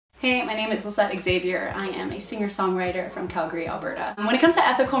Hey, my name is Lisette Xavier. I am a singer-songwriter from Calgary, Alberta. When it comes to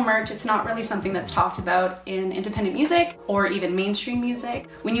ethical merch, it's not really something that's talked about in independent music or even mainstream music.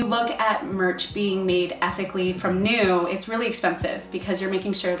 When you look at merch being made ethically from new, it's really expensive because you're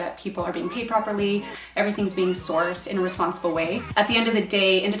making sure that people are being paid properly, everything's being sourced in a responsible way. At the end of the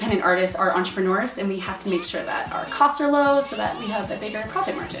day, independent artists are entrepreneurs and we have to make sure that our costs are low so that we have a bigger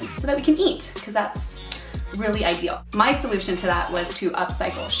profit margin so that we can eat, because that's really ideal. My solution to that was to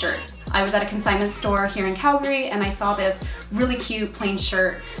upcycle shirts. I was at a consignment store here in Calgary and I saw this really cute plain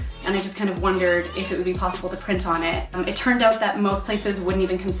shirt and I just kind of wondered if it would be possible to print on it. It turned out that most places wouldn't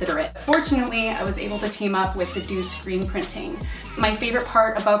even consider it. Fortunately, I was able to team up with the Deuce Screen Printing. My favorite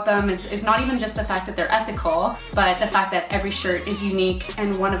part about them is not even just the fact that they're ethical, but the fact that every shirt is unique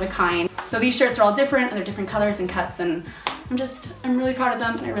and one of a kind. So these shirts are all different and they're different colors and cuts, and I'm really proud of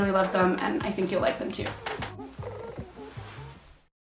them and I really love them and I think you'll like them too.